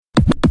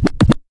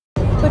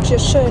what you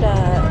should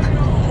have.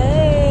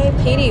 Hey,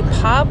 Petey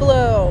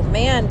Pablo.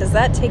 Man, does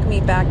that take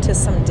me back to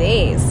some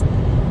days.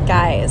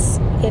 Guys,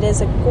 it is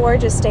a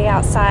gorgeous day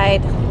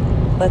outside.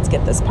 Let's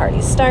get this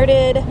party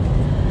started.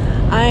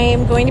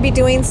 I'm going to be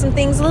doing some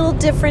things a little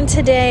different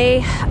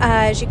today.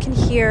 As you can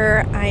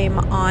hear, I'm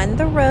on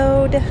the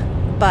road,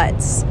 but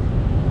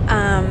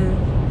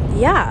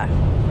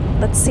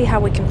let's see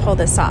how we can pull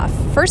this off.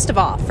 First of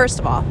all,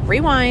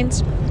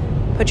 rewind,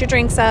 put your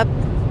drinks up.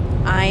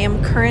 I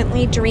am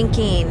currently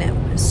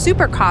drinking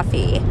Super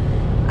Coffee.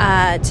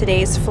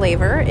 Today's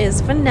flavor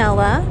is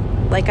vanilla.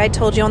 Like I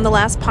told you on the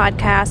last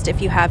podcast,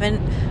 if you haven't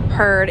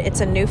heard,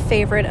 it's a new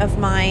favorite of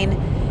mine,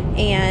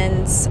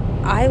 and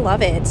I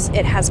love it.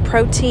 It has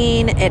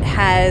protein, it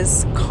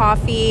has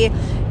coffee,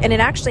 and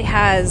it actually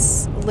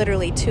has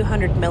literally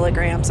 200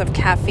 milligrams of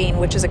caffeine,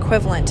 which is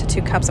equivalent to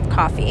 2 cups of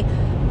coffee.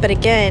 But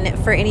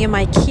again, for any of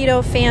my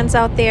keto fans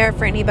out there,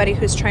 for anybody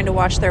who's trying to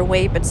watch their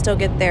weight but still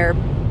get their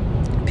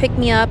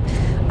pick-me-up,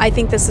 I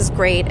think this is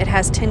great. It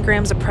has 10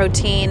 grams of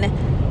protein,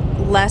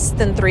 less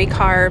than 3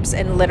 carbs,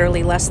 and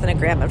literally less than a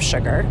gram of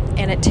sugar.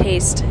 And it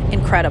tastes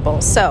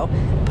incredible. So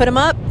put them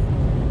up,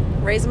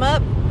 raise them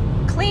up,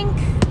 clink.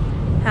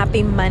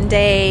 Happy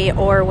Monday,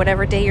 or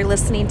whatever day you're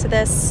listening to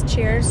this.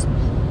 Cheers.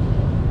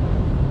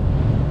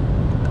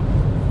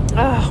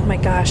 Oh my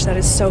gosh, that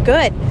is so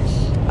good.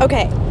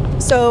 Okay,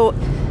 so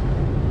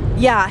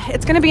yeah,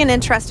 it's going to be an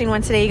interesting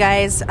one today,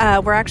 guys.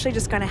 We're actually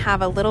just going to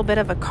have a little bit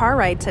of a car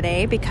ride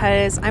today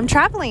because I'm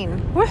traveling.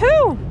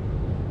 Woohoo!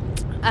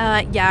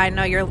 Yeah, I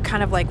know you're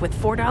kind of like, with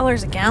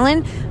 $4 a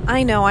gallon.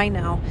 I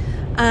know.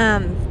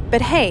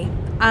 But hey,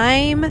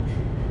 I'm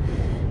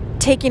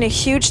taking a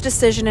huge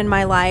decision in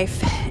my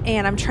life,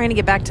 and I'm trying to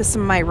get back to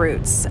some of my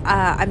roots.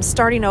 I'm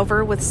starting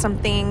over with some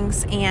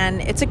things,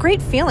 and it's a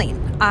great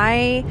feeling.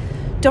 I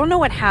don't know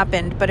what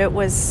happened, but it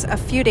was a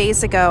few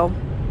days ago.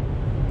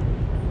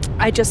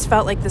 I just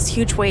felt like this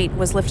huge weight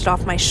was lifted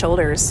off my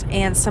shoulders,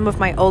 and some of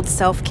my old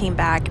self came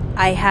back.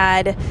 I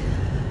had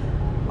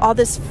all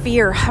this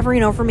fear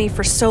hovering over me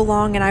for so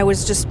long, and I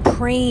was just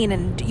praying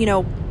and,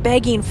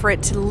 begging for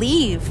it to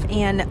leave.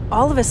 And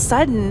all of a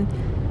sudden,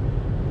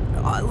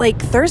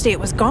 like Thursday, it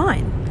was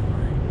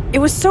gone. It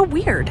was so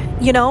weird,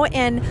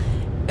 and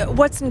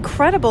what's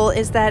incredible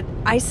is that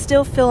I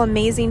still feel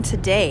amazing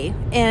today.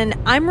 And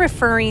I'm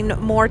referring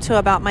more to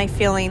about my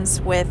feelings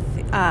with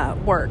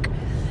work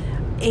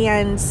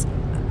and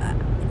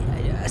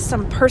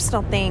some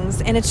personal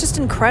things. And it's just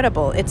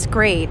incredible. It's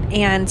great.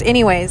 And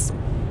anyways,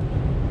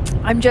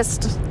 I'm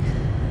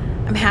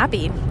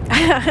happy.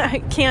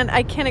 I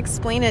can't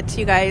explain it to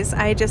you guys.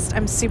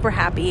 I'm super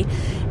happy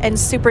and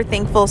super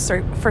thankful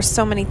for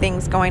so many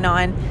things going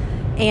on.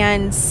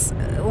 And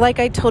like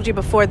I told you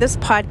before, this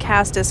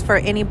podcast is for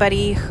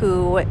anybody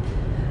who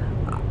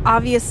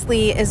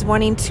obviously is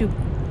wanting to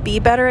be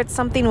better at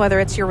something, whether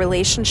it's your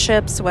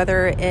relationships,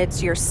 whether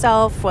it's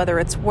yourself, whether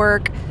it's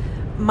work.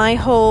 My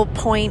whole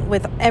point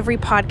with every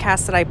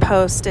podcast that I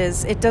post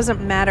is it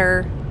doesn't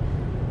matter,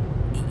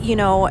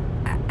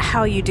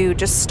 how you do,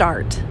 just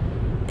start.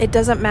 It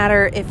doesn't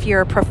matter if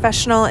you're a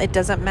professional. It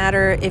doesn't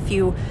matter if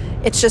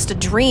it's just a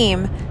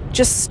dream,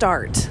 just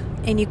start.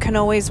 And you can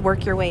always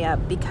work your way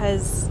up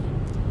because,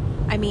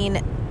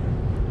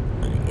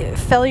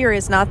 failure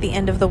is not the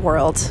end of the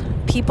world.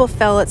 People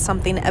fail at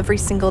something every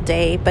single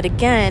day. But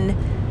again,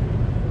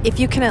 if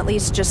you can at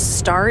least just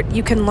start,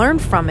 you can learn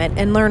from it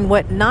and learn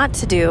what not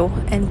to do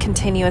and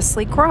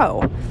continuously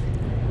grow.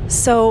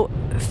 So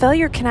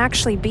failure can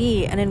actually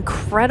be an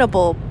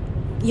incredible,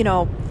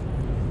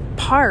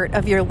 part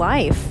of your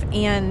life.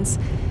 And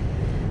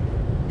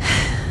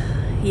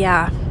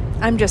yeah,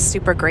 I'm just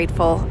super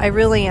grateful. I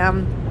really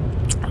am.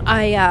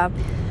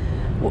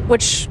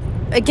 Which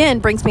again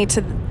brings me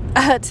to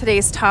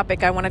today's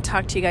topic I want to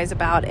talk to you guys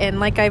about. And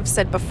like I've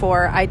said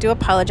before, I do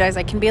apologize.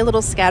 I can be a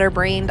little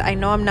scatterbrained. I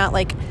know I'm not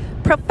like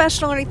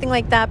professional or anything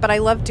like that, but I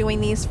love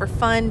doing these for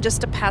fun,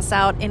 just to pass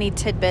out any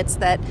tidbits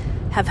that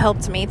have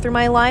helped me through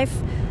my life,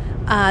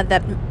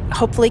 that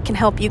hopefully can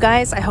help you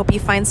guys. I hope you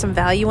find some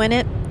value in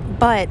it.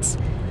 But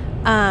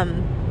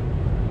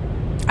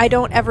I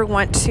don't ever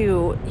want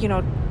to,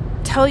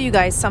 tell you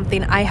guys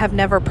something I have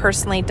never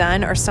personally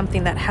done or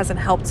something that hasn't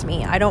helped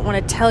me. I don't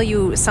want to tell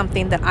you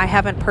something that I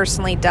haven't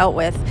personally dealt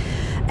with.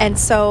 And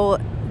so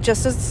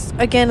just as,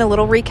 again, a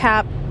little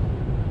recap,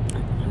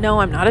 no,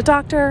 I'm not a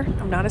doctor.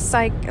 I'm not a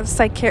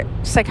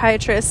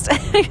psychiatrist,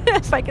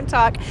 if I can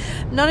talk.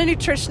 I'm not a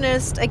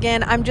nutritionist.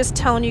 Again, I'm just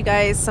telling you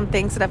guys some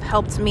things that have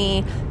helped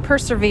me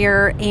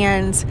persevere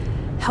and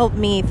help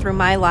me through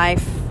my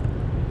life,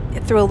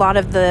 through a lot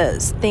of the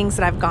things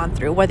that I've gone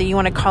through, whether you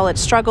want to call it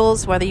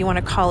struggles, whether you want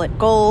to call it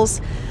goals,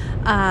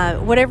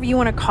 whatever you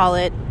want to call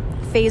it,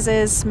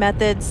 phases,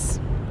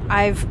 methods.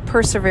 I've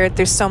persevered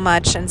through so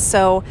much. And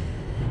so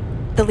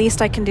the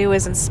least I can do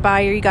is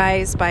inspire you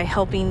guys by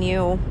helping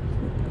you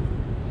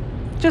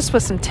just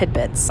with some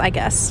tidbits, I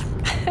guess.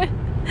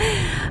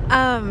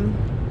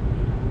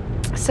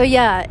 So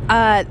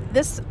yeah,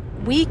 this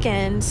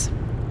weekend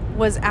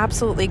was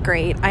absolutely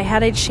great. I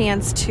had a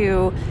chance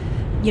to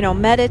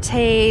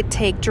meditate,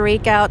 take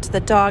Drake out to the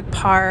dog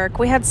park.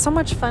 We had so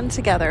much fun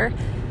together.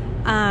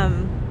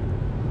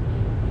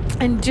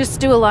 And just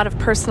do a lot of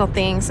personal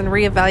things and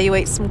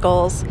reevaluate some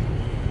goals.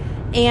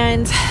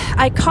 And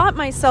I caught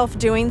myself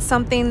doing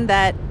something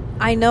that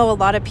I know a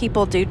lot of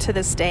people do to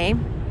this day.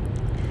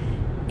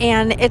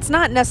 And it's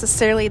not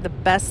necessarily the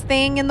best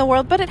thing in the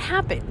world, but it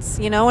happens,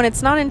 and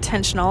it's not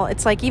intentional.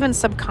 It's like even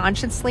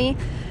subconsciously,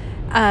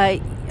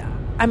 I'm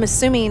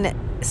assuming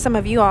some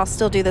of you all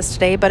still do this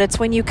today, but it's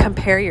when you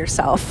compare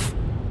yourself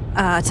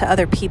to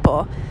other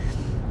people.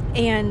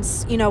 And,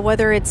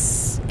 whether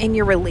it's in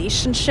your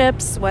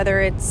relationships,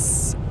 whether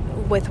it's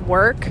with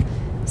work,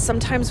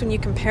 sometimes when you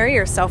compare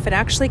yourself, it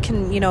actually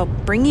can,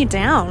 bring you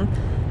down,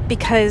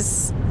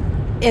 because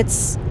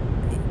it's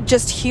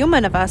just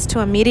human of us to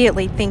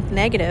immediately think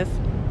negative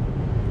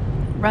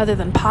rather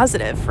than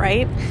positive,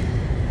 right?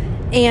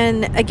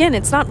 And again,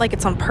 it's not like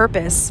it's on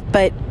purpose,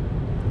 but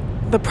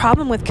the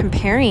problem with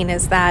comparing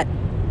is that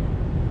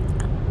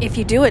if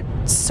you do it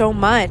so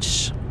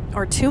much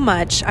or too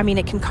much,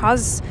 it can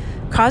cause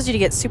you to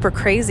get super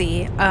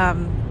crazy,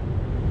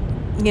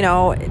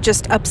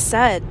 just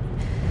upset,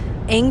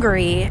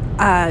 angry.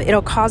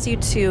 It'll cause you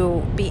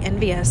to be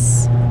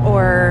envious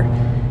or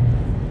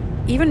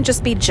even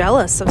just be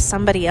jealous of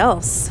somebody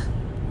else.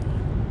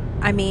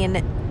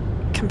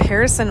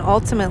 Comparison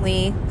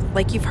ultimately,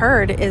 like you've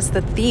heard, is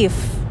the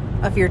thief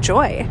of your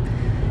joy.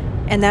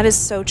 And that is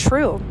so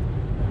true.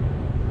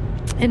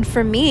 And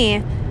for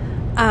me,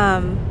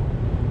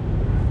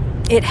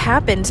 it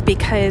happened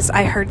because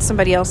I heard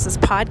somebody else's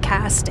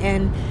podcast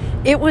and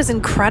it was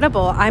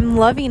incredible. I'm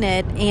loving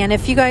it. And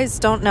if you guys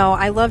don't know,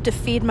 I love to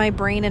feed my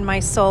brain and my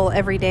soul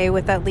every day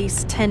with at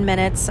least 10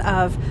 minutes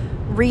of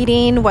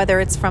reading, whether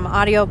it's from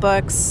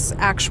audiobooks,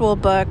 actual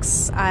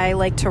books. I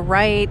like to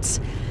write.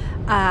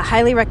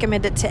 Highly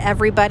recommend it to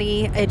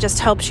everybody. It just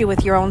helps you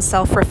with your own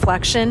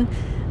self-reflection.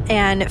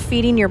 And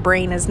feeding your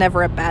brain is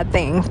never a bad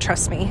thing,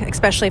 trust me,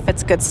 especially if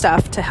it's good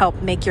stuff to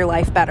help make your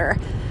life better.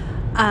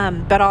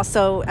 But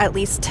also at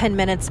least 10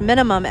 minutes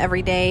minimum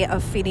every day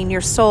of feeding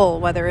your soul,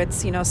 whether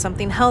it's,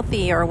 something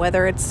healthy or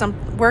whether it's some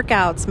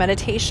workouts,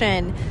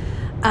 meditation.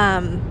 I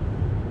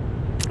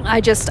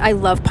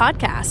love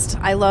podcasts.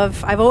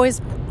 I've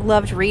always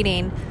loved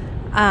reading,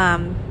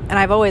 and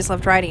I've always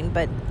loved writing,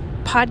 but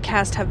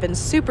podcasts have been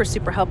super,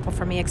 super helpful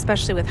for me,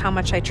 especially with how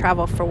much I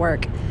travel for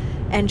work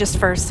and just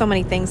for so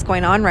many things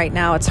going on right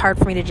now. It's hard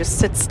for me to just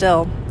sit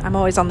still. I'm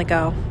always on the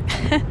go.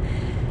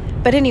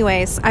 But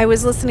anyways, I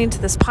was listening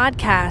to this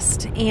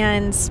podcast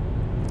and,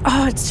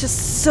 it's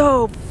just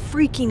so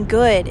freaking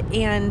good.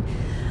 And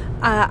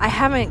I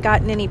haven't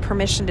gotten any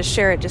permission to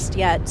share it just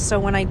yet. So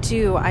when I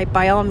do, I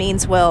by all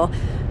means will.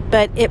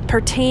 But it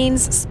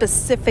pertains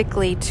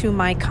specifically to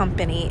my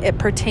company. It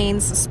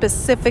pertains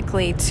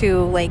specifically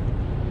to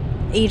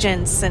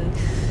agents and,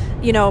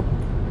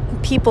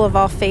 people of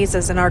all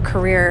phases in our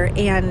career.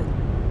 And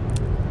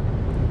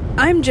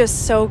I'm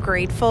just so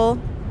grateful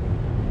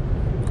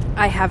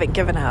I haven't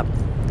given up.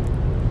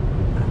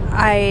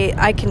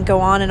 I can go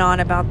on and on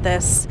about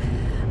this.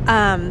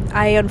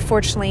 I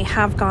unfortunately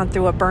have gone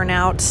through a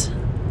burnout,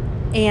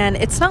 and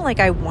it's not like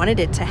I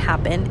wanted it to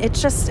happen. It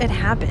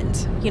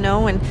happened,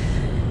 and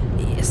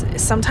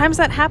sometimes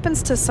that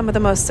happens to some of the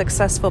most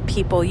successful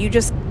people. You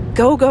just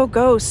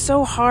go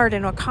so hard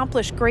and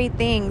accomplish great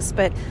things,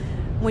 but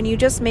when you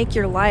just make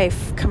your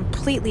life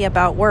completely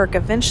about work,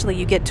 eventually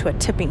you get to a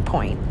tipping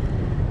point.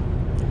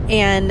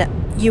 And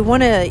you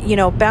want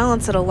to,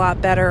 balance it a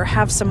lot better,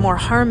 have some more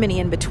harmony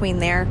in between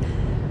there.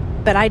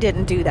 But I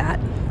didn't do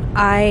that.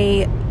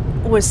 I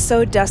was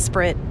so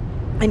desperate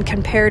and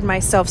compared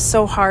myself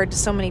so hard to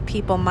so many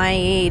people my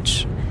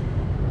age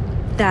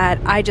that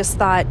I just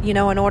thought, in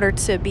order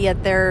to be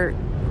at their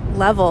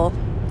level,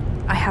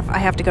 I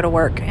have to go to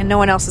work, and no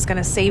one else is going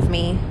to save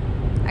me.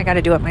 I got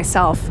to do it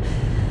myself.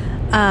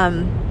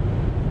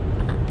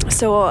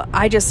 So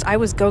I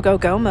was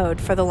go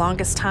mode for the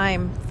longest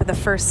time, for the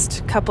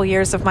first couple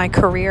years of my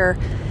career.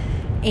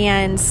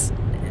 And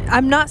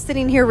I'm not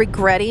sitting here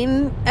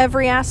regretting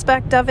every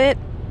aspect of it.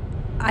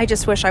 I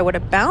just wish I would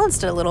have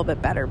balanced it a little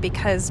bit better,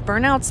 because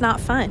burnout's not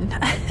fun.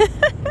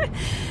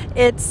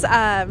 It's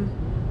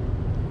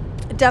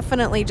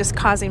definitely just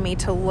causing me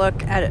to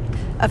look at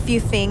a few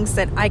things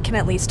that I can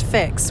at least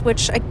fix,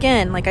 which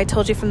again, like I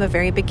told you from the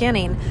very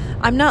beginning,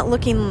 I'm not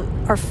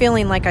looking or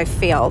feeling like I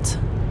failed.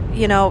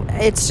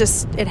 It's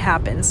just, it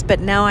happens. But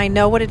now I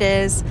know what it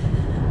is.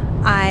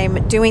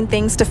 I'm doing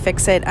things to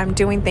fix it. I'm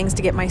doing things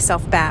to get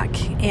myself back.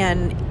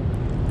 And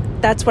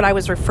that's what I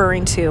was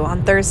referring to.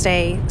 On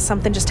Thursday,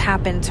 something just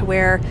happened to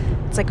where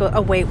it's like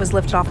a weight was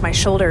lifted off my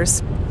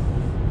shoulders.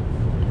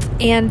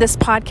 And this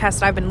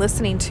podcast I've been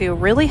listening to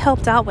really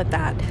helped out with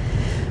that.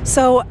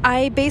 So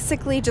I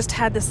basically just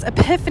had this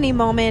epiphany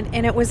moment,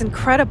 and it was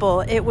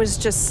incredible. It was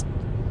just,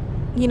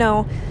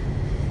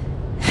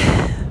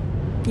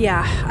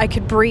 yeah, I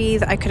could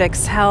breathe, I could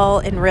exhale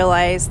and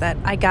realize that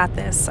I got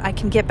this. I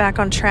can get back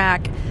on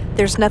track.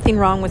 There's nothing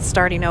wrong with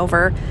starting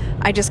over.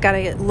 I just got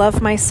to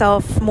love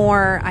myself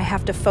more. I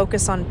have to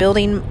focus on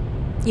building,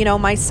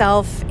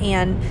 myself.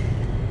 And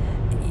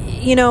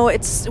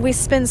we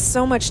spend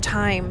so much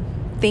time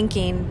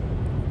thinking,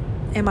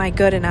 am I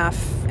good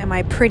enough? Am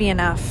I pretty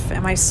enough?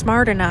 Am I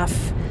smart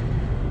enough?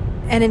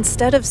 And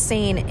instead of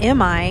saying,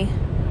 am I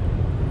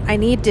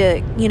need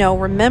to,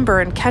 remember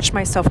and catch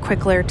myself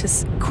quicker,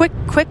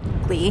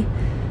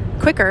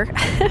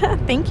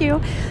 thank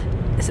you,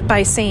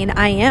 by saying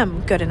I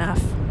am good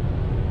enough.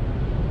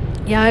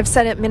 Yeah, I've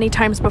said it many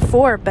times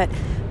before, but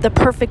the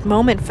perfect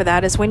moment for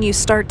that is when you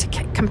start to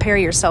compare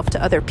yourself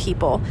to other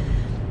people.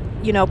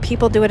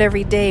 People do it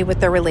every day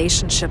with their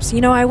relationships.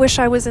 I wish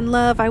I was in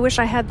love. I wish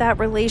I had that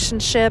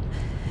relationship.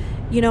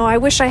 I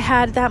wish I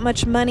had that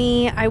much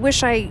money. I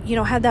wish I,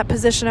 had that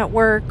position at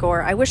work,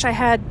 or I wish I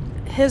had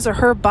his or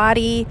her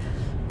body,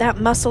 that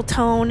muscle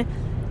tone.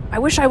 I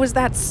wish I was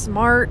that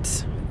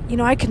smart.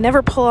 I could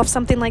never pull off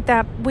something like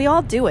that. We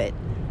all do it.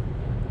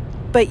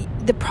 But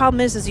the problem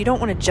is you don't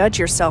want to judge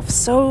yourself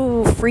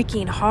so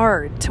freaking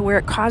hard to where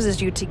it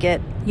causes you to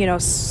get,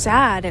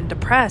 sad and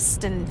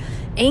depressed and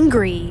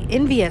angry,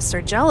 envious,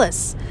 or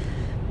jealous.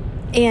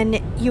 And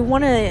you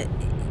want to,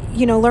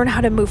 learn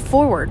how to move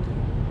forward.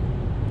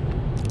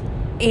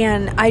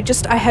 And I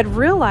had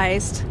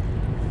realized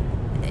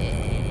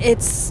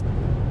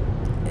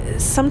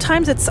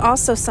sometimes it's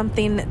also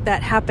something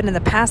that happened in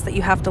the past that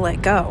you have to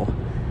let go.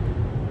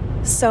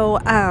 So,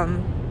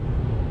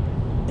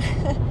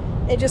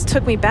 it just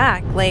took me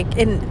back.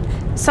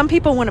 And some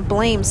people want to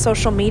blame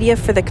social media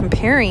for the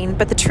comparing,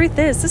 but the truth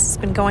is this has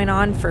been going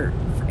on for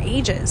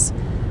ages.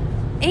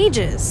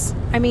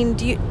 I mean,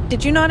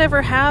 did you not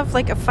ever have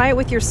a fight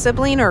with your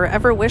sibling, or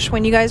ever wish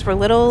when you guys were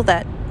little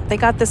that they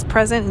got this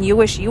present and you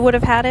wish you would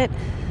have had it?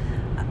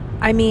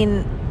 I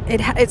mean,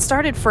 it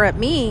started for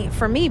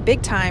me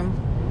big time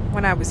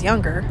when I was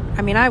younger.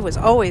 I mean, I was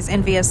always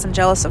envious and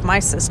jealous of my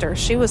sister.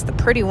 She was the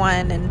pretty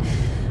one, and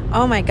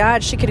oh my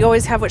God, she could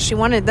always have what she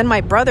wanted. Then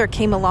my brother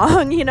came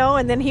along,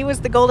 and then he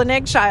was the golden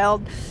egg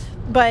child.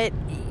 But,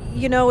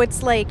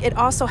 it's it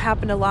also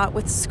happened a lot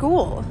with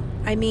school.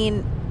 I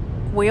mean,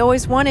 we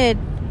always wanted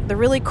the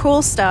really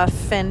cool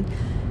stuff, and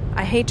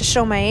I hate to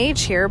show my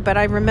age here, but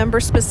I remember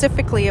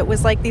specifically it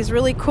was these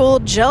really cool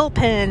gel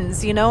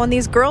pens, and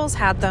these girls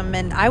had them,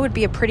 and I would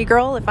be a pretty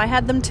girl if I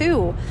had them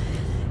too.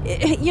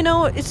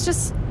 It's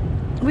just,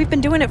 we've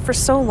been doing it for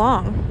so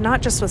long,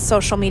 not just with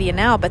social media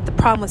now, but the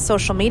problem with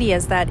social media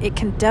is that it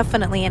can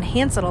definitely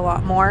enhance it a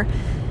lot more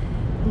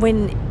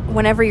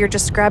whenever you're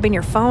just grabbing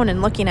your phone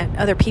and looking at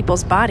other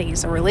people's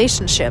bodies or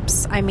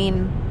relationships. I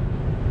mean,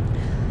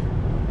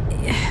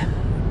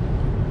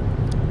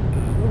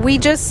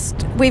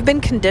 we've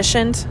been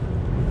conditioned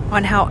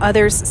on how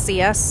others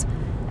see us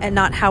and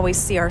not how we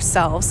see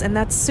ourselves. And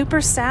that's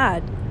super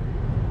sad.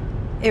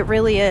 It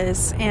really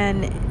is.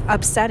 And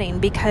upsetting,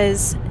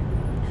 because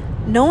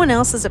no one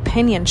else's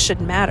opinion should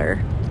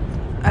matter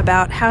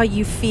about how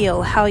you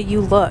feel, how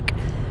you look.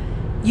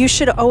 You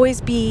should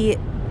always be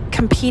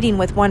competing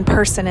with one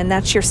person, and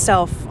that's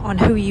yourself, on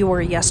who you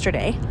were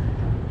yesterday.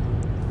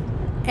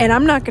 And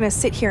I'm not going to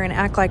sit here and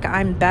act like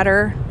I'm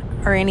better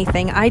or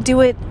anything. I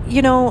do it,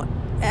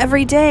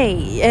 every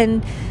day,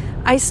 and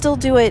I still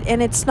do it,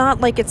 and it's not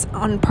like it's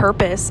on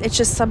purpose. It's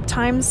just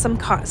sometimes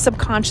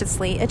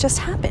subconsciously it just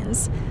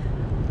happens.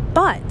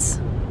 But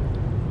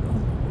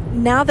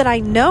now that I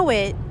know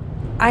it,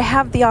 I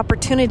have the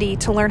opportunity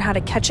to learn how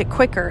to catch it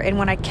quicker. And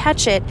when I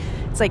catch it,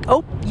 it's like,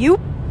 oh,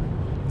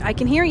 I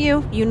can hear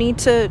you. You need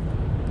to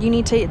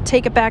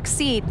take a back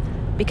seat,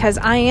 because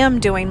I am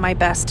doing my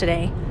best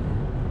today.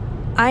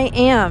 I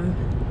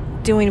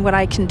am doing what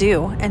I can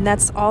do, and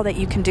that's all that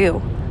you can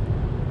do.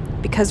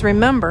 Because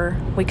remember,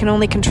 we can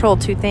only control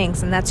two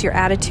things, and that's your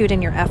attitude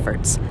and your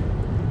efforts.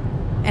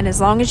 And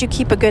as long as you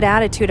keep a good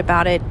attitude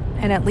about it,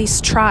 and at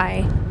least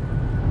try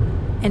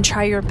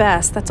your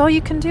best, that's all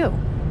you can do.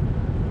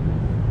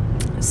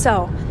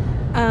 So,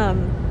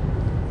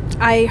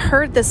 I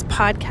heard this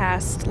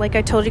podcast. Like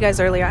I told you guys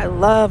earlier, I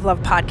love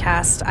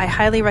podcasts. I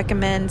highly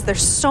recommend.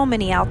 There's so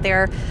many out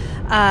there.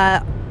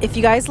 If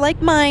you guys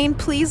like mine,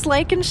 please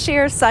like and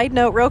share. Side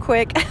note real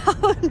quick.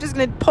 I'm just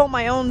going to pull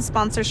my own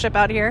sponsorship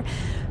out here.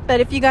 But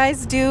if you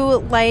guys do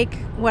like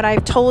what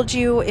I've told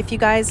you, if you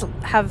guys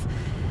have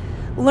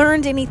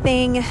learned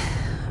anything,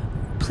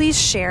 please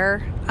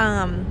share.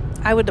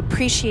 I would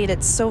appreciate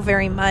it so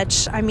very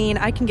much. I mean,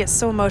 I can get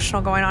so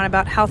emotional going on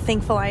about how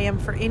thankful I am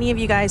for any of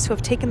you guys who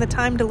have taken the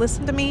time to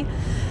listen to me.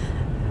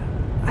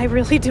 I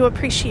really do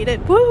appreciate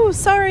it. Woo,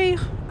 sorry.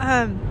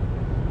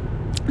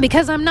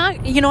 Because I'm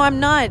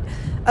not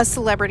a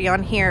celebrity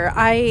on here.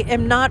 I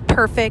am not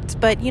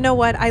perfect, but you know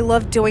what? I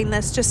love doing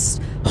this,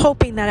 just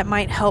hoping that it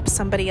might help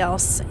somebody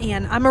else.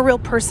 And I'm a real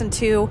person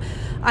too.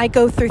 I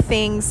go through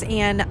things,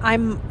 and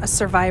I'm a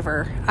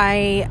survivor.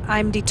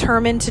 I'm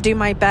determined to do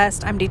my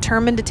best. I'm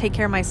determined to take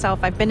care of myself.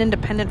 I've been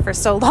independent for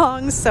so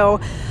long. So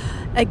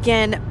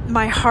again,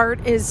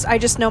 I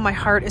just know my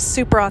heart is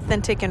super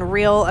authentic and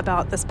real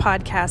about this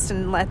podcast.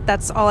 And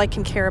that's all I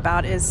can care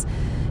about is,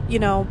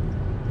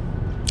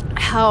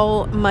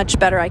 how much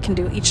better I can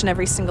do each and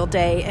every single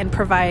day and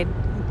provide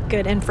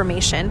good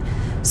information.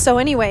 So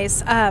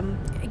anyways,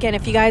 again,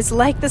 if you guys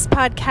like this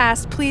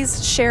podcast,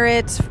 please share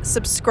it.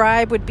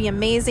 Subscribe would be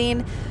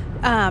amazing.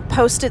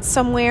 Post it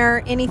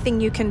somewhere.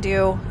 Anything you can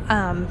do,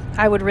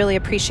 I would really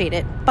appreciate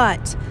it.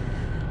 But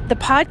the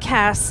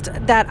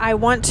podcast that I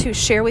want to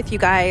share with you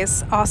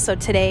guys also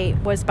today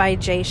was by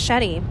Jay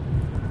Shetty.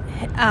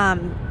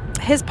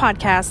 His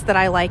podcast that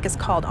I like is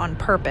called On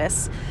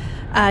Purpose.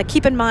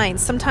 Keep in mind,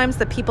 sometimes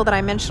the people that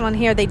I mention on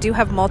here, they do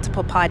have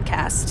multiple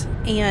podcasts.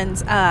 And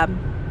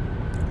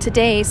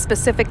today,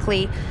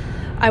 specifically,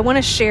 I want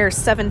to share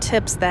 7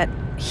 tips that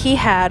he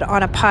had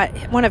on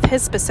one of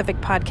his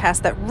specific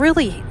podcasts that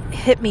really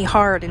hit me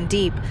hard and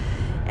deep.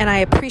 And I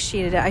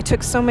appreciated it. I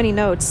took so many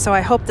notes, so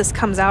I hope this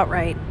comes out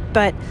right.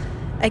 But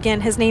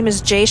again, his name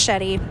is Jay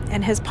Shetty,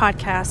 and his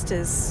podcast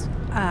is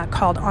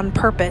called On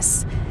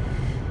Purpose.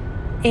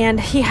 And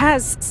he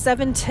has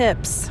 7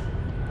 tips,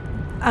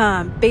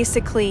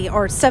 basically,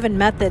 or 7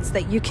 methods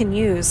that you can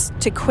use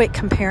to quit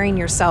comparing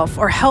yourself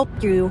or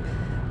help you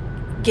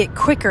get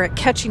quicker at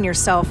catching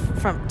yourself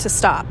to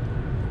stop.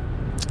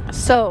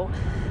 So,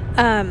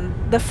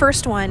 the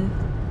first one,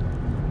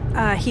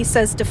 he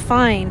says,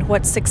 define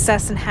what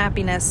success and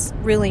happiness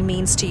really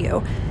means to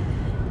you.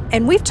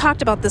 And we've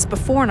talked about this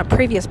before in a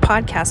previous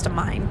podcast of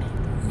mine.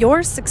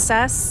 Your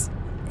success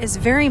is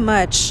very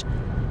much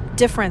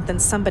different than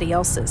somebody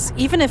else's,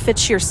 even if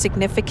it's your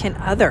significant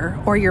other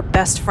or your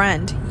best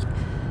friend.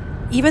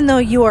 Even though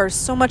you are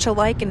so much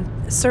alike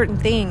in certain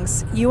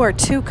things, you are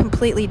 2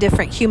 completely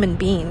different human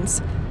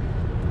beings.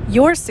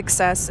 Your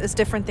success is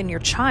different than your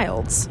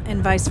child's,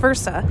 and vice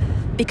versa,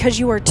 because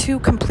you are 2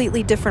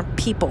 completely different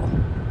people.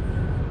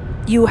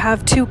 You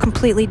have 2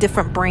 completely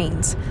different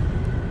brains.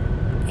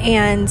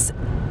 And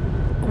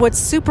what's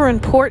super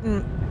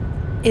important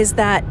is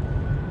that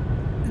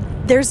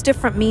there's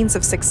different means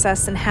of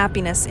success and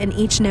happiness in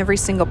each and every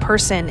single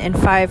person in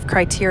 5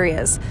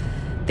 criterias.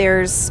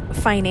 There's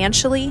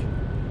financially,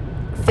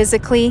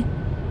 physically,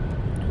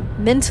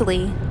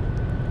 mentally,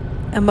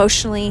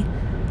 emotionally,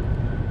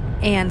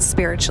 and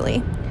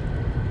spiritually.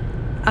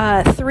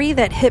 3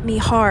 that hit me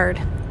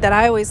hard that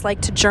I always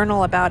like to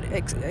journal about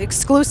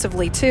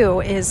exclusively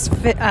too is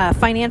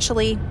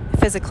financially,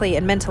 physically,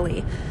 and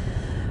mentally.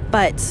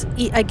 But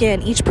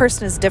again, each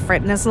person is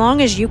different. And as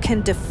long as you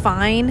can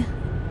define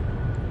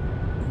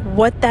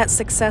what that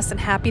success and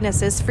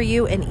happiness is for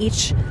you in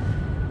each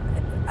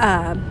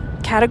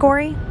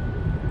category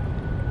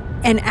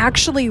and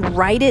actually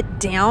write it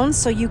down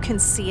so you can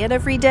see it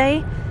every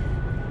day,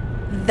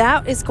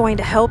 that is going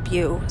to help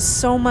you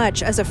so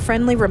much as a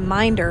friendly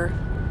reminder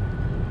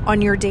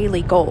on your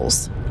daily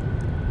goals.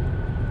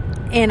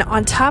 And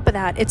on top of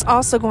that, it's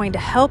also going to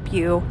help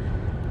you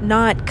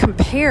not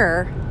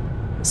compare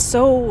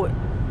so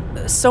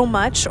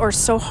much or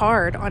so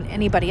hard on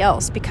anybody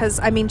else. Because,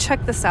 I mean,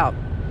 check this out.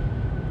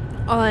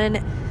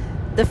 On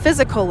the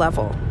physical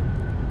level,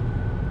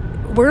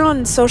 we're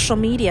on social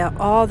media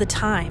all the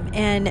time,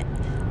 and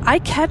I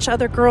catch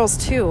other girls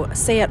too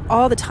say it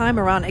all the time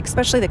around,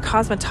 especially the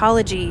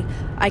cosmetology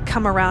I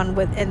come around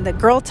with, and the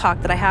girl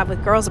talk that I have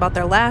with girls about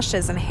their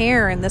lashes and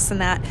hair and this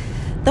and that.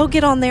 They'll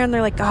get on there and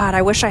they're like, God,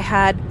 I wish I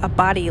had a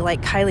body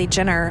like Kylie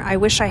Jenner. I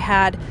wish I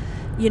had,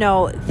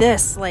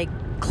 this like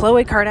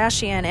Khloe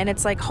Kardashian. And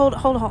it's like, hold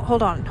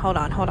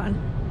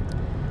on.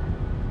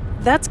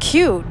 That's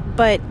cute,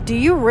 but do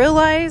you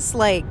realize,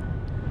 like,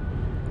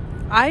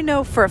 I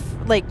know for,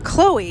 like,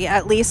 Khloe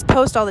at least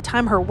posts all the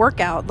time her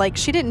workout. Like,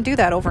 she didn't do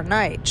that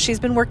overnight. She's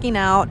been working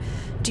out.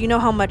 Do you know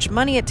how much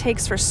money it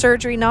takes for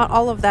surgery? Not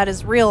all of that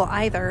is real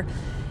either.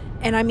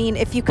 And I mean,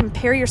 if you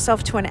compare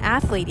yourself to an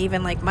athlete,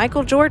 even like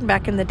Michael Jordan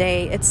back in the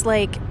day, it's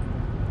like,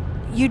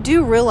 you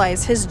do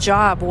realize his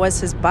job was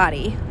his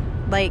body.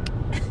 Like,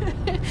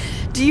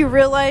 do you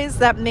realize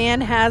that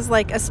man has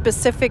like a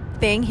specific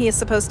thing he is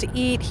supposed to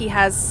eat? He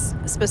has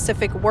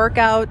specific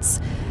workouts.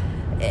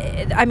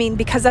 I mean,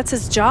 because that's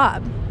his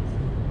job.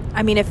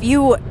 I mean, if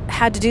you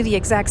had to do the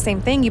exact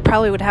same thing, you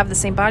probably would have the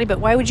same body, but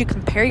why would you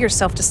compare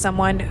yourself to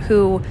someone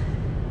who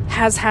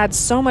has had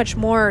so much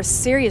more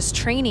serious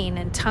training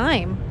and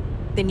time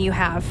than you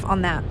have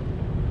on that?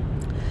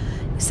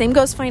 Same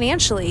goes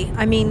financially.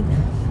 I mean,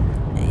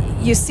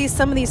 you see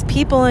some of these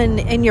people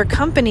in your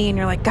company and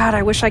you're like, God,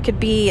 I wish I could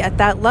be at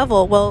that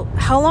level. Well,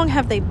 how long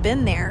have they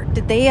been there?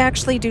 Did they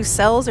actually do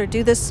sales or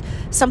do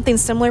something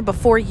similar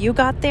before you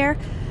got there?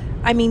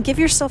 I mean, give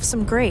yourself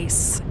some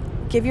grace.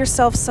 Give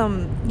yourself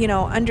some,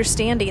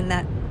 understanding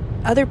that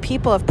other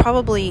people have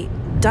probably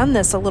done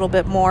this a little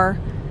bit more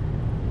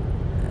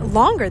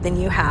longer than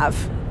you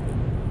have.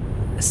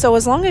 So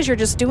as long as you're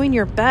just doing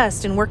your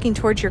best and working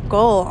towards your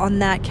goal on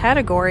that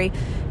category,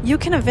 you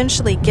can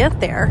eventually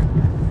get there.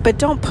 But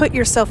don't put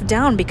yourself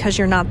down because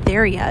you're not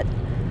there yet.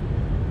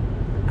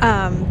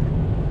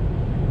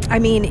 I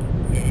mean,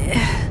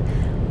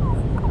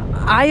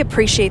 I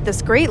appreciate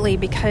this greatly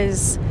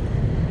because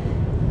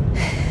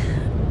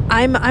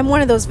I'm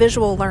one of those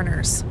visual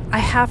learners. I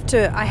have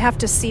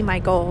to see my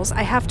goals.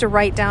 I have to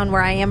write down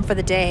where I am for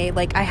the day.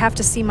 Like, I have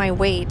to see my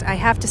weight. I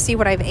have to see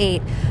what I've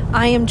ate.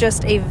 I am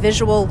just a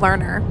visual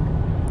learner.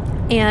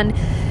 And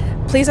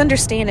please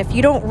understand, if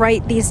you don't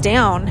write these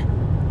down,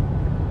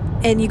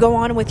 and you go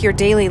on with your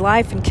daily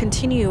life and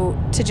continue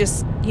to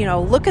just,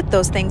 look at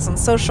those things on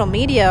social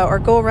media or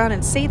go around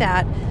and say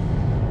that,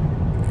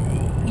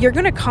 you're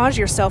going to cause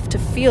yourself to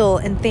feel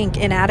and think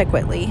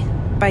inadequately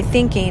by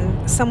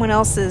thinking someone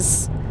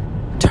else's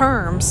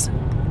terms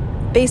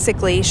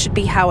basically should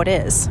be how it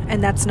is.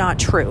 And that's not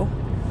true.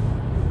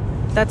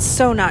 That's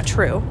so not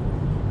true.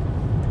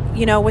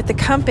 With the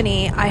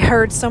company, I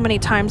heard so many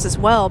times as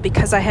well,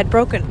 because I had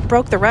broke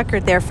the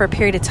record there for a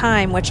period of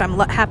time, which I'm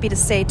happy to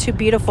say 2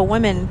 beautiful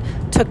women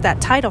took that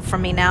title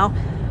from me now.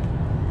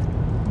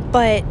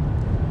 But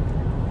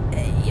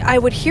I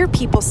would hear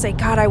people say,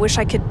 God, I wish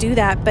I could do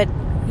that. But,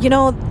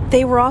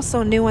 they were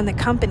also new in the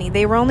company.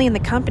 They were only in the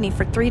company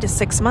for 3 to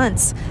 6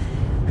 months.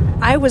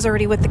 I was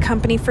already with the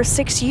company for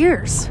 6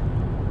 years.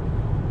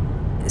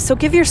 So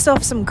give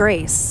yourself some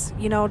grace.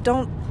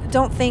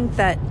 Don't think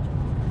that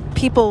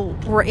people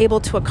were able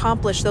to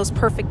accomplish those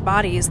perfect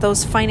bodies,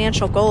 those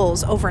financial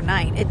goals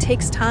overnight. It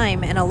takes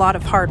time and a lot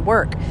of hard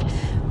work.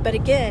 But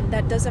again,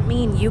 that doesn't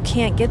mean you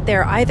can't get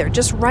there either.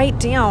 Just write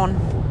down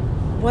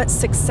what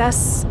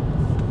success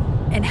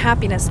and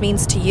happiness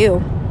means to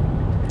you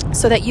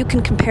so that you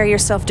can compare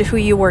yourself to who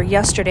you were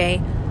yesterday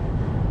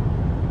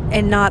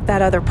and not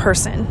that other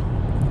person.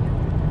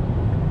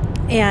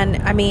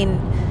 And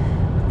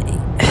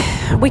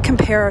we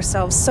compare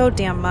ourselves so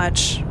damn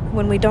much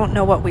when we don't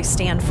know what we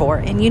stand for.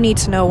 And you need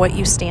to know what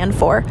you stand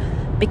for,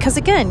 because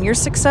again, your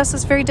success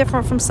is very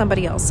different from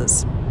somebody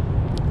else's.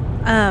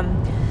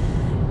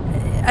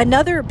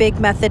 Another big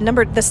method,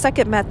 the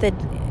second method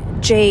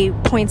Jay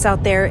points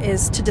out there,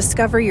 is to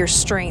discover your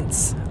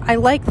strengths. I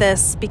like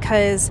this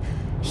because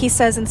he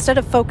says, instead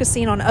of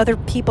focusing on other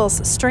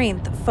people's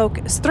strengths,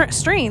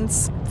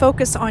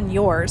 focus on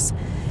yours.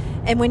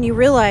 And when you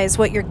realize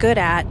what you're good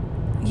at,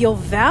 you'll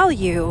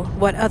value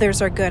what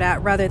others are good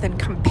at rather than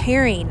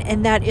comparing.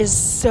 And that is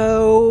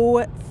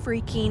so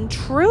freaking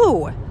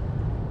true.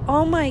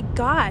 Oh my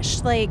gosh.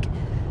 That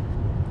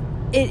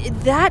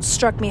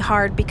struck me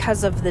hard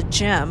because of the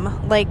gym.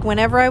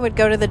 Whenever I would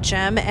go to the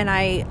gym, and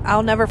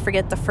I'll never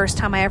forget the first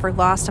time I ever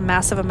lost a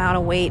massive amount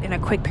of weight in a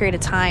quick period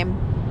of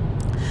time.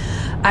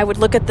 I would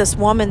look at this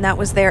woman that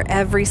was there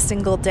every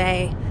single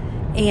day.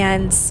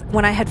 And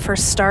when I had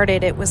first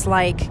started, it was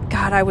like,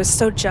 God, I was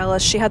so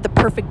jealous. She had the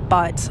perfect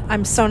butt.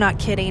 I'm so not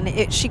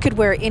kidding. She could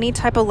wear any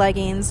type of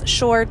leggings,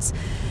 shorts,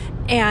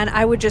 and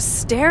I would just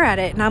stare at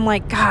it. And I'm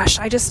like, gosh,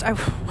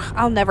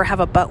 I'll never have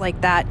a butt like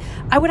that.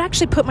 I would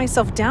actually put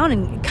myself down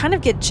and kind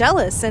of get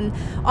jealous. And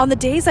on the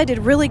days I did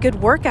really good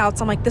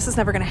workouts, I'm like, this is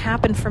never going to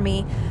happen for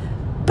me.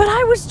 But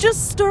I was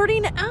just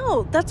starting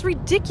out. That's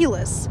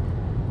ridiculous.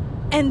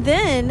 And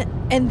then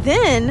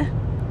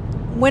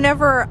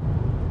whenever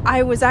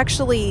I was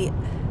actually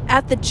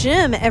at the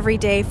gym every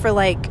day for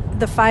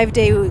the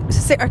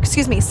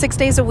 6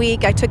 days a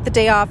week. I took the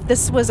day off.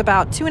 This was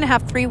about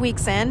 2.5, 3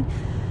 weeks in.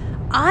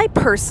 I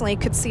personally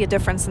could see a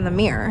difference in the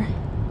mirror.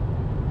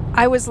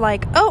 I was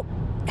like, oh,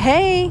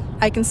 hey,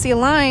 I can see a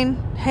line.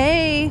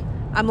 Hey,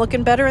 I'm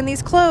looking better in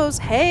these clothes.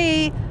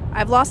 Hey,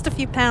 I've lost a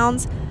few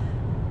pounds.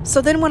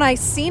 So then when I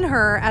seen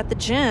her at the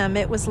gym,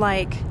 it was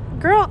like,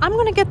 girl, I'm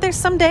going to get there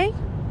someday.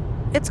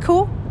 It's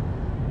cool.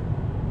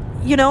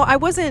 I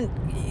wasn't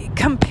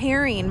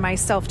comparing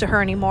myself to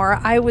her anymore.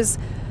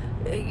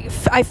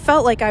 I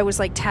felt like I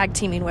was tag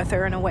teaming with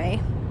her in a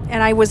way,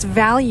 and I was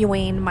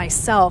valuing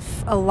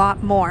myself a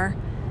lot more,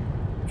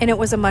 and it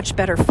was a much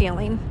better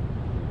feeling.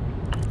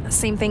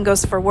 Same thing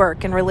goes for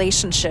work and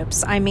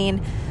relationships.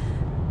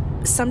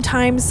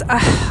 Sometimes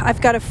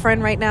I've got a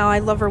friend right now, I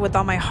love her with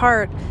all my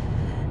heart.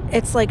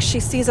 It's like she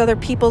sees other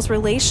people's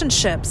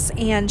relationships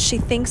and she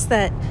thinks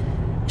that,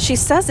 she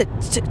says it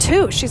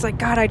too. She's like,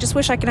 God, I just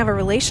wish I could have a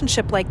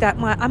relationship like that.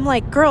 I'm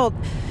like, girl,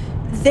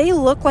 they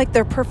look like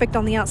they're perfect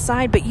on the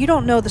outside, but you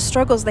don't know the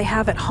struggles they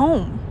have at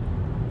home.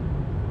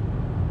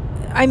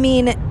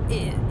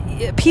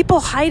 People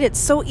hide it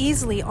so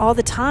easily all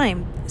the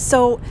time.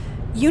 So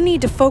you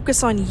need to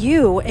focus on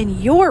you and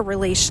your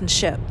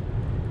relationship.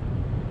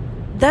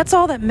 That's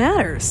all that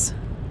matters.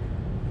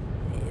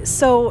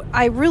 So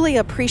I really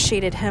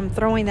appreciated him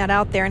throwing that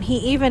out there. And he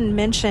even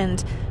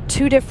mentioned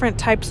 2 different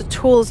types of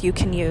tools you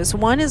can use.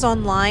 One is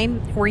online,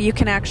 where you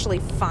can actually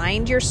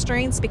find your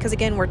strengths, because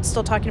again, we're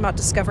still talking about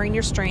discovering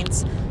your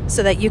strengths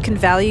so that you can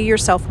value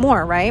yourself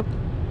more, right?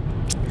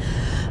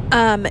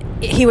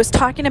 He was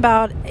talking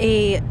about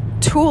a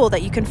tool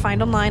that you can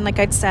find online, like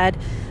I'd said.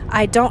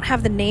 I don't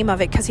have the name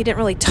of it because he didn't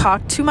really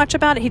talk too much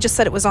about it. He just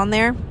said it was on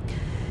there.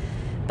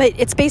 But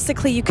it's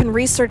basically, you can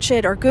research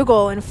it or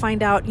Google and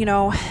find out,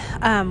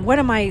 what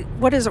are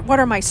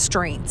my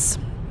strengths?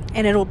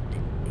 And it'll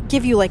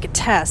give you a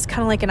test,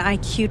 kind of like an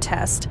IQ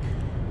test.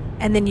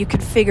 And then you can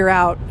figure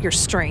out your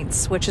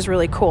strengths, which is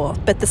really cool.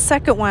 But the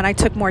second one I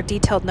took more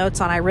detailed notes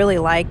on, I really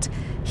liked.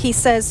 He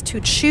says to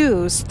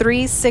choose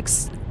 3,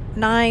 6,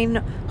 9,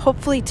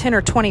 hopefully 10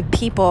 or 20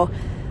 people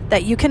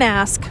that you can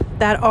ask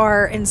that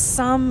are in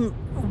some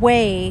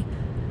way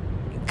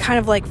kind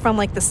of from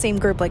the same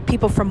group, like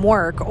people from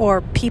work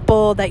or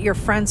people that you're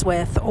friends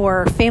with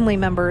or family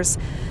members.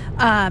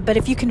 But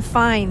if you can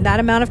find that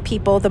amount of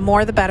people, the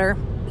more the better.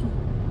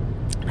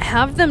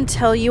 have them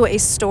tell you a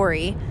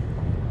story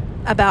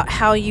about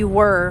how you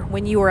were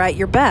when you were at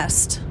your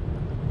best.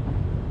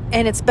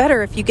 And it's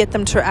better if you get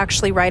them to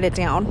actually write it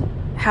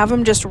down. Have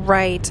them just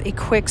write a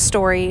quick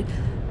story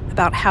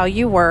about how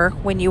you were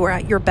when you were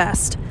at your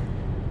best.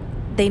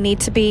 They need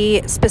to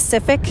be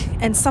specific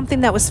and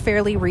something that was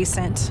fairly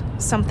recent.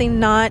 Something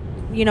not,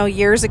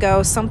 years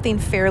ago, something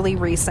fairly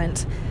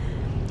recent.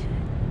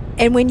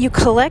 And when you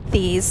collect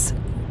these,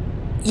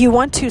 you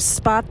want to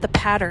spot the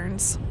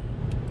patterns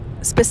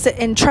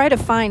and try to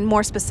find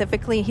more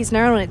specifically. He's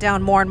narrowing it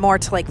down more and more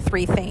to like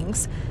 3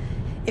 things.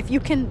 If you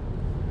can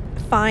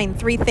find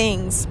 3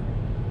 things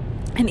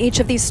in each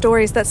of these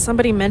stories that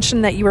somebody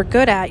mentioned that you were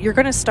good at, you're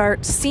going to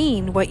start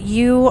seeing what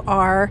you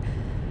are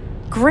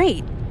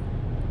great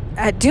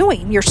at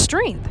doing, your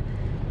strength.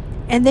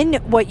 And then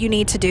what you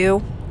need to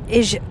do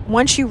is,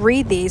 once you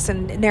read these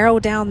and narrow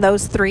down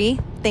those 3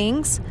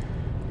 things,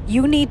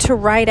 you need to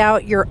write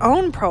out your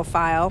own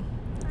profile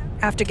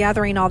after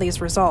gathering all these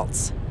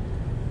results.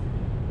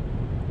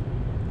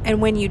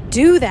 And when you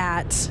do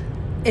that,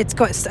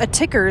 a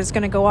ticker is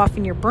going to go off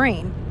in your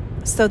brain.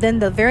 So then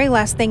the very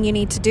last thing you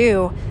need to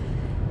do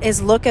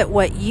is look at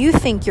what you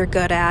think you're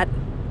good at,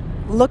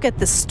 look at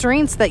the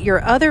strengths that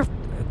your other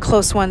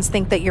close ones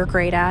think that you're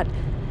great at,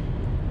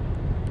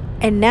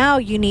 and now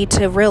you need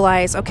to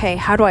realize, okay,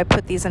 how do I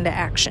put these into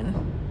action?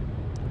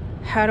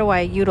 How do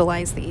I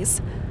utilize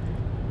these?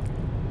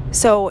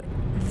 So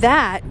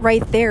that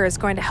right there is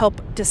going to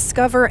help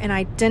discover and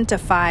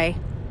identify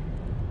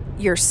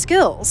your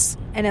skills.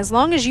 And as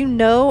long as you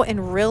know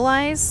and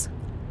realize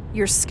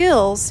your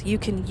skills, you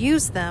can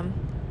use them.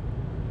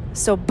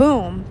 So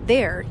boom,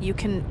 there, you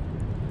can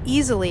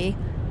easily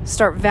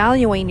start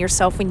valuing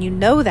yourself when you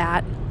know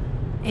that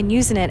and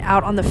using it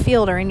out on the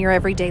field or in your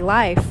everyday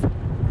life.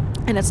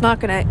 And it's not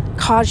going to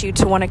cause you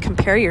to want to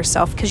compare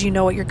yourself because you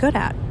know what you're good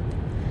at.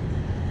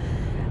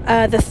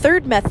 The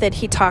third method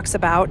he talks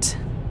about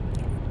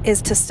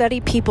is to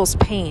study people's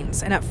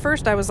pains. And at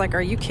first I was like,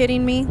 are you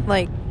kidding me?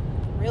 Like,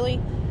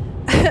 really?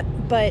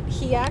 But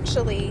he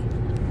actually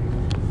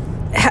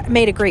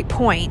made a great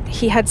point.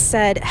 He had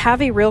said,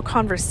 have a real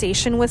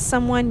conversation with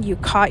someone you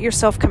caught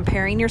yourself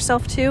comparing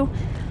yourself to,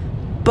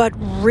 but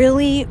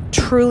really,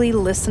 truly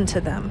listen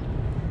to them.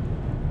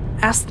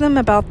 Ask them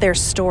about their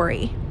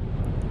story.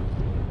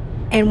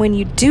 And when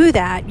you do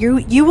that,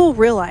 you will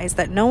realize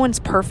that no one's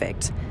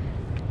perfect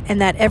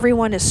and that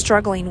everyone is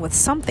struggling with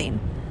something.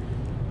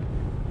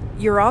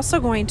 You're also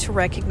going to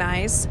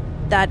recognize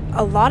that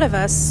a lot of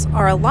us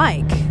are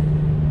alike,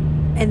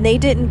 and they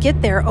didn't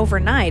get there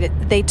overnight.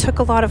 They took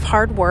a lot of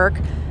hard work.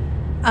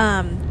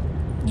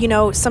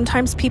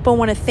 Sometimes people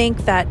want to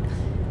think that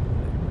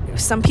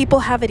some people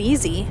have it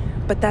easy,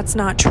 but that's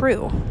not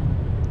true.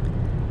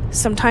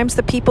 Sometimes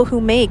the people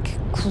who make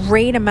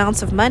great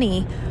amounts of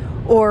money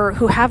or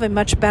who have a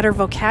much better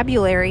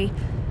vocabulary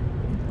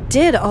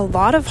did a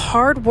lot of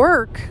hard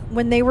work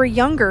when they were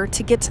younger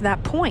to get to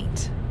that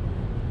point.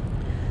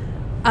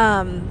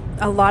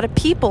 A lot of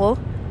people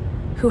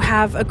who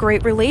have a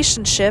great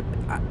relationship,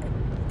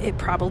 it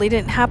probably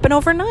didn't happen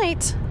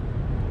overnight.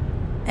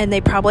 And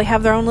they probably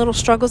have their own little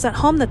struggles at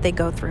home that they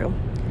go through.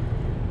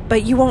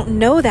 But you won't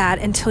know that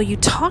until you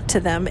talk to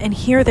them and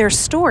hear their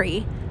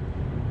story.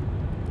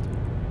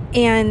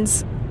 And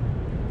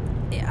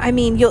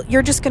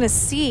you're just going to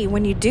see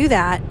when you do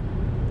that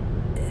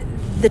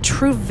the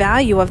true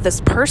value of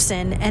this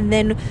person. And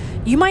then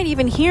you might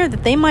even hear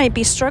that they might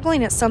be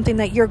struggling at something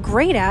that you're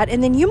great at,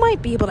 and then you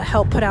might be able to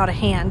help put out a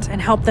hand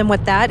and help them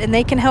with that, and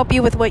they can help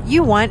you with what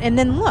you want. And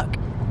then look,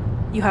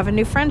 you have a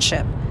new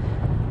friendship,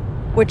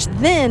 which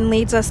then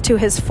leads us to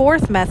his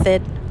 4th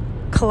method,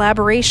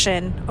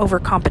 collaboration over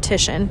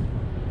competition.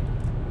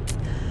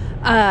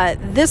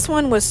 This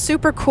one was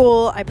super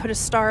cool. I put a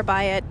star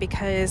by it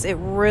because it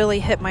really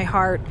hit my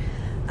heart.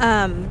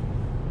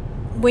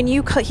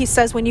 He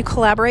says when you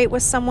collaborate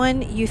with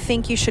someone you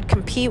think you should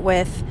compete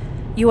with,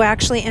 you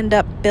actually end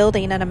up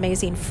building an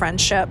amazing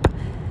friendship.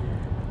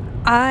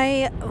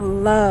 I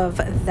love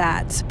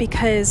that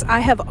because I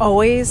have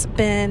always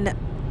been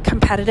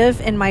competitive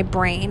in my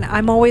brain.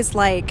 I'm always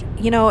like,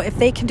 if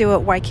they can do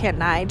it, why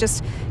can't I?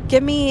 Just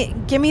give me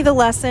the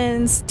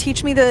lessons,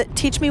 teach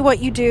me what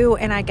you do,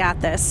 and I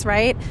got this,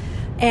 right?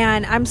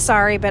 And I'm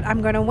sorry, but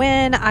I'm going to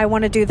win. I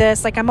want to do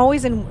this. Like, I'm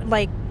always in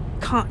like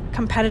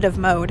competitive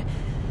mode.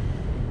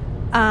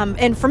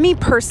 And for me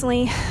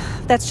personally,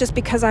 that's just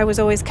because I was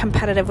always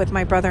competitive with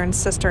my brother and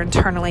sister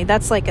internally.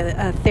 That's like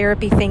a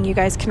therapy thing you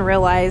guys can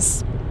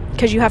realize,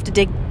 because you have to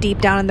dig deep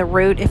down in the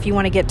root if you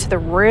want to get to the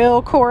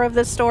real core of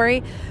the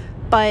story.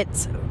 But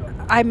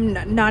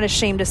I'm not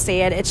ashamed to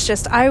say it. It's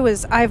just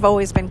I've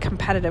always been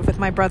competitive with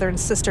my brother and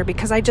sister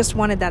because I just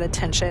wanted that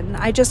attention.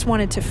 I just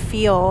wanted to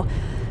feel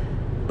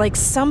like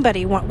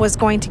somebody was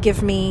going to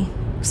give me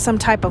some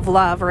type of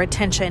love or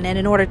attention. And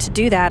in order to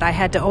do that, I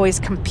had to always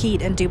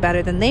compete and do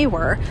better than they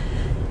were.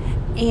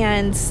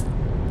 And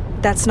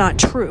that's not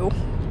true.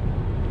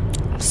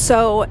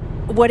 So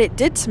what it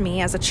did to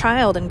me as a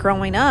child and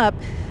growing up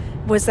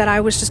was that I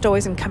was just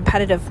always in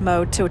competitive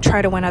mode to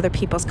try to win other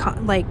people's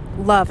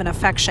love and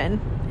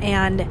affection.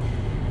 And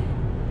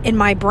in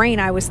my brain,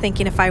 I was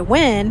thinking, if I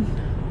win,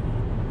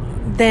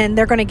 then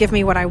they're going to give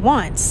me what I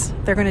want.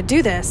 They're going to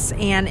do this.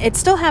 And it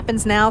still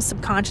happens now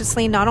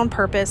subconsciously, not on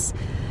purpose,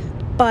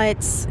 but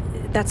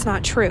that's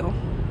not true.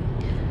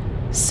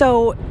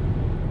 So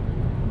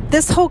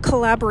this whole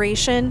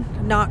collaboration,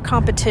 not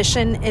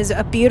competition, is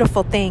a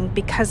beautiful thing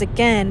because,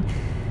 again,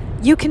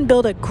 you can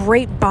build a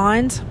great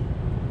bond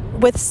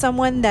with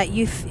someone that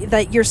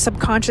you're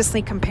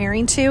subconsciously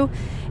comparing to.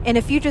 And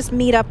if you just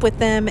meet up with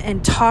them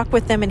and talk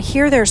with them and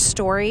hear their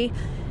story,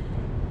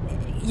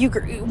 you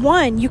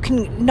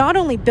can not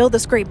only build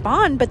this great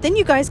bond, but then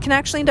you guys can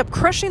actually end up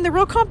crushing the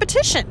real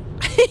competition.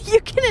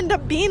 You can end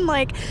up being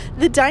like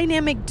the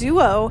dynamic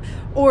duo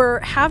or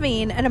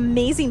having an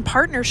amazing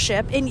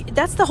partnership. And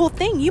that's the whole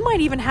thing. You might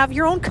even have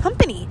your own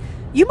company.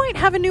 You might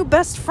have a new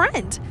best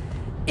friend.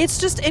 It's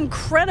just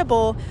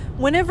incredible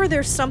whenever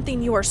there's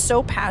something you are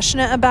so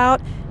passionate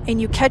about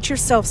and you catch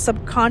yourself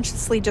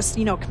subconsciously just,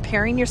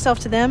 comparing yourself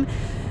to them.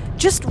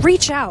 Just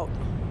reach out.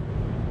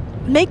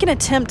 Make an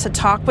attempt to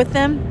talk with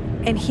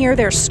them and hear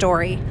their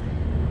story.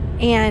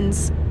 And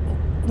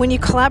when you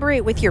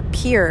collaborate with your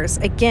peers,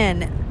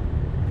 again,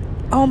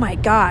 oh my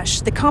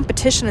gosh, the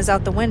competition is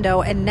out the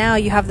window, and now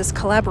you have this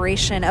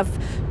collaboration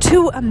of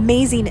two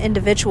amazing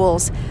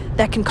individuals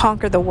that can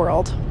conquer the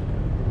world.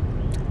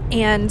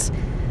 And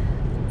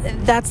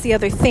that's the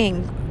other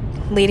thing,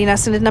 leading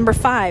us into number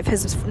 5,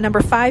 his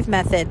number 5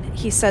 method.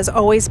 He says,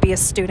 always be a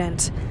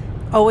student.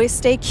 Always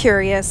stay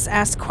curious,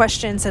 ask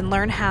questions, and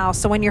learn how.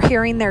 So when you're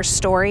hearing their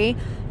story,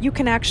 you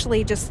can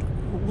actually just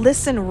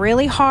listen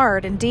really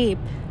hard and deep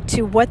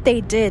to what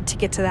they did to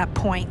get to that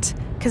point,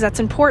 because that's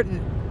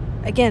important.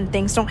 Again,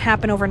 things don't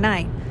happen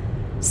overnight.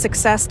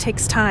 Success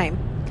takes time.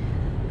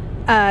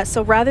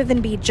 So rather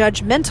than be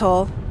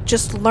judgmental,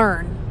 just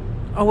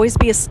learn. Always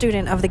be a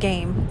student of the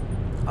game.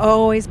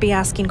 Always be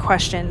asking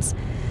questions.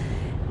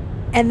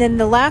 And then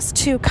the last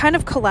 2 kind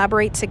of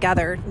collaborate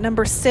together.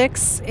 Number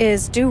 6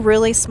 is do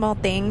really small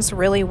things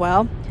really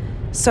well.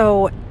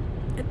 So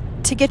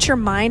to get your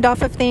mind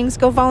off of things,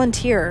 go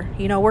volunteer,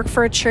 work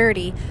for a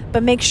charity,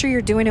 but make sure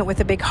you're doing it with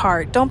a big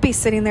heart. Don't be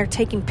sitting there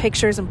taking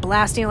pictures and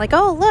blasting like,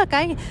 oh, look,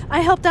 I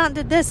helped out and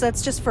did this.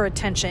 That's just for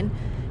attention.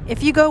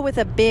 If you go with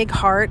a big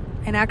heart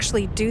and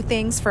actually do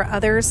things for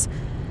others,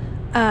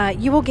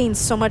 you will gain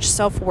so much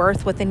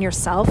self-worth within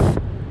yourself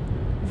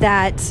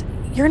that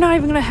you're not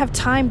even going to have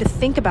time to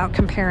think about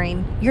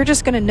comparing. You're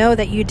just going to know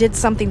that you did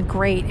something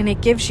great, and it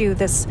gives you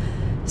this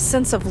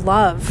sense of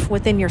love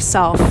within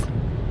yourself,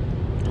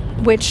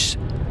 which,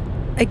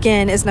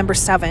 again, is number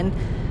 7.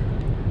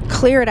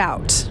 Clear it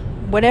out.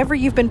 Whatever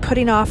you've been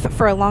putting off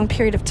for a long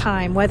period of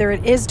time, whether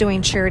it is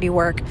doing charity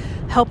work,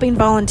 helping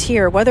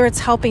volunteer, whether it's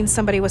helping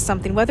somebody with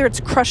something, whether it's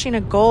crushing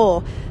a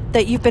goal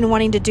that you've been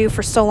wanting to do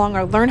for so long,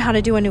 or learn how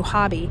to do a new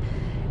hobby,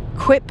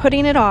 quit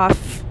putting it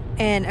off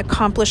and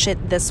accomplish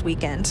it this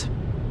weekend.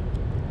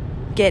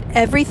 Get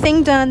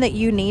everything done that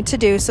you need to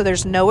do, so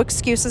there's no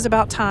excuses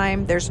about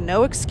time. There's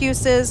no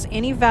excuses,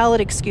 any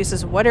valid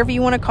excuses, whatever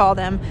you want to call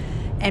them,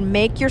 and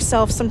make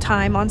yourself some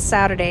time on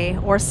Saturday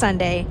or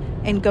Sunday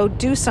and go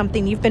do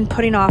something you've been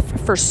putting off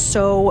for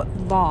so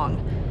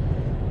long.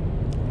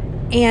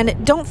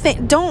 And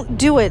don't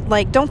do it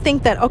like, don't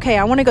think that, okay,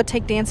 I want to go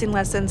take dancing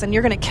lessons and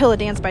you're going to kill a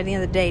dance by the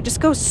end of the day.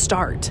 Just go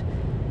start.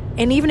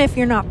 And even if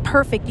you're not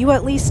perfect, you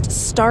at least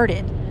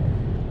started.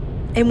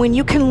 And when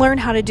you can learn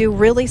how to do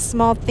really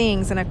small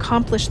things and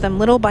accomplish them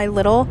little by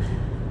little,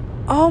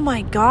 oh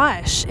my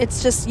gosh,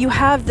 it's just, you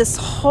have this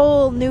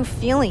whole new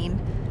feeling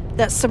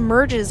that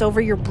submerges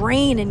over your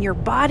brain and your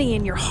body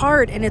and your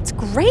heart, and it's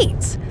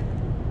great.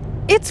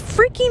 It's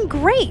freaking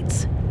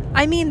great.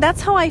 I mean,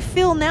 that's how I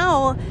feel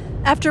now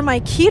after my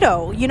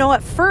keto.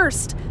 At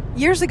first,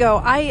 years ago,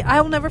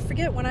 I'll never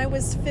forget when I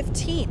was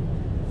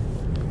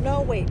 15.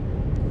 No, wait,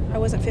 I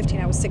wasn't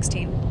 15, I was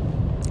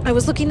 16. I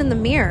was looking in the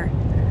mirror.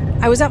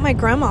 I was at my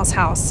grandma's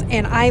house,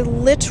 and I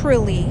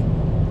literally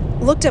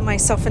looked at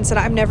myself and said,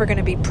 I'm never going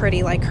to be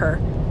pretty like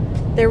her.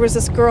 There was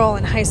this girl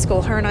in high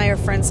school, her and I are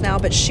friends now,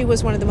 but she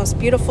was one of the most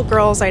beautiful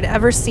girls I'd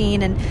ever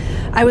seen, and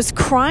I was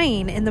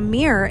crying in the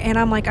mirror, and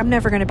I'm like, I'm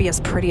never going to be as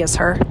pretty as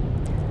her.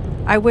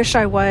 I wish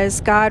I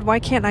was. God, why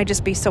can't I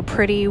just be so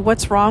pretty?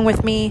 What's wrong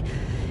with me?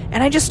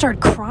 And I just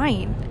started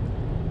crying.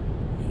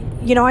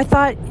 I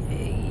thought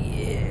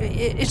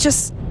it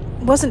just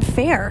wasn't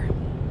fair.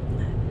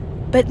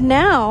 But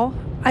now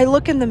I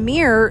look in the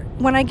mirror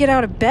when I get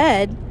out of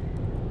bed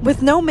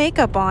with no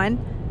makeup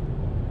on.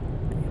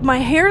 My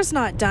hair's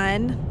not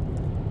done.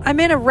 I'm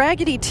in a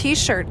raggedy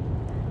t-shirt.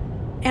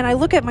 And I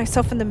look at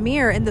myself in the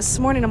mirror, and this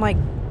morning I'm like,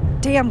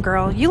 damn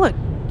girl, you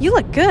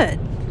look good.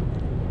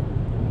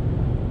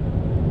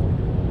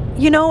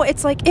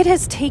 It's like it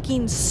has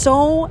taken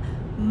so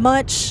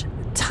much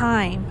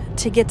time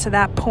to get to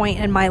that point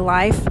in my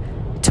life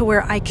to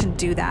where I can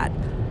do that.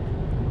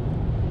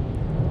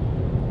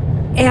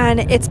 And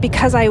it's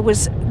because I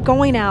was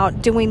going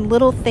out, doing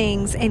little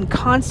things, and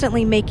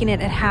constantly making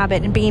it a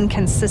habit and being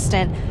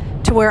consistent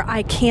to where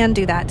I can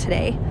do that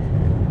today.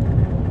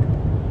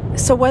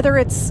 So whether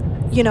it's,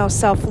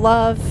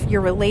 self-love,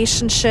 your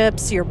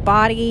relationships, your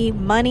body,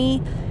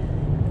 money,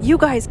 you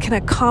guys can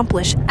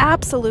accomplish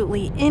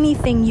absolutely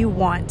anything you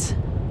want.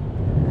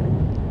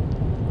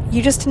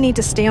 You just need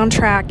to stay on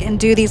track and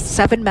do these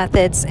 7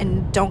 methods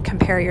and don't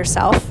compare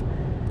yourself.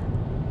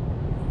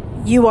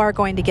 You are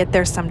going to get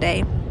there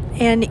someday.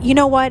 And you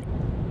know what?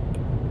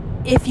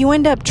 If you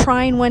end up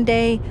trying one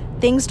day,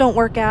 things don't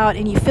work out,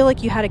 and you feel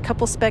like you had a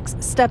couple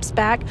steps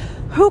back,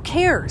 who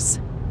cares?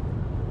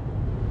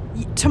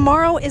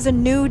 Tomorrow is a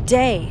new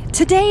day.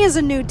 Today is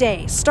a new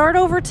day. Start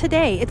over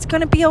today. It's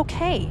going to be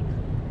okay.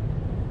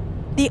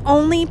 The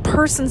only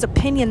person's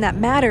opinion that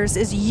matters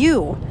is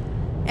you.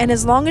 And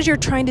as long as you're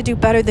trying to do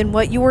better than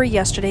what you were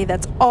yesterday,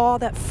 that's all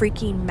that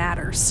freaking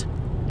matters.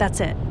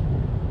 That's it.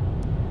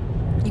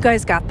 You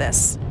guys got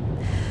this.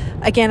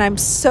 Again, I'm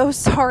so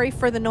sorry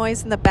for the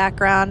noise in the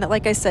background.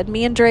 Like I said,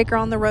 me and Drake are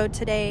on the road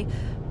today,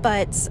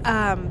 but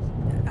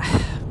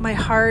my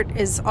heart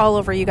is all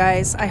over you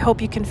guys. I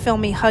hope you can feel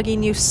me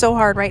hugging you so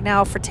hard right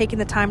now for taking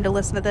the time to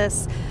listen to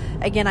this.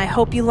 Again, I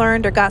hope you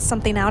learned or got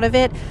something out of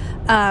it.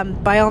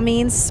 By all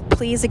means,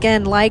 please,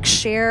 again, like,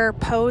 share,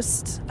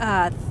 post,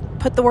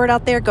 put the word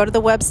out there. Go to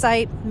the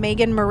website,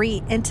 Megan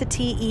Marie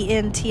Entity,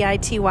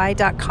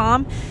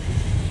 ENTITY.com.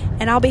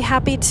 And I'll be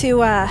happy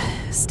to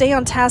stay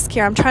on task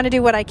here. I'm trying to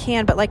do what I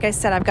can, but like I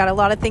said, I've got a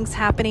lot of things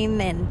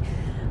happening, and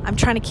I'm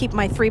trying to keep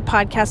my 3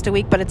 podcasts a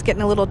week, but it's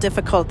getting a little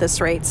difficult at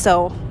this rate.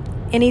 So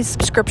any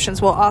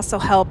subscriptions will also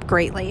help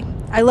greatly.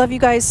 I love you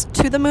guys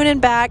to the moon and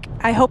back.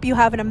 I hope you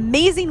have an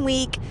amazing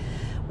week.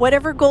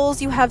 Whatever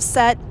goals you have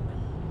set,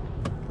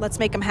 let's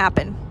make them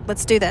happen.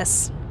 Let's do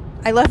this.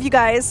 I love you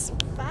guys.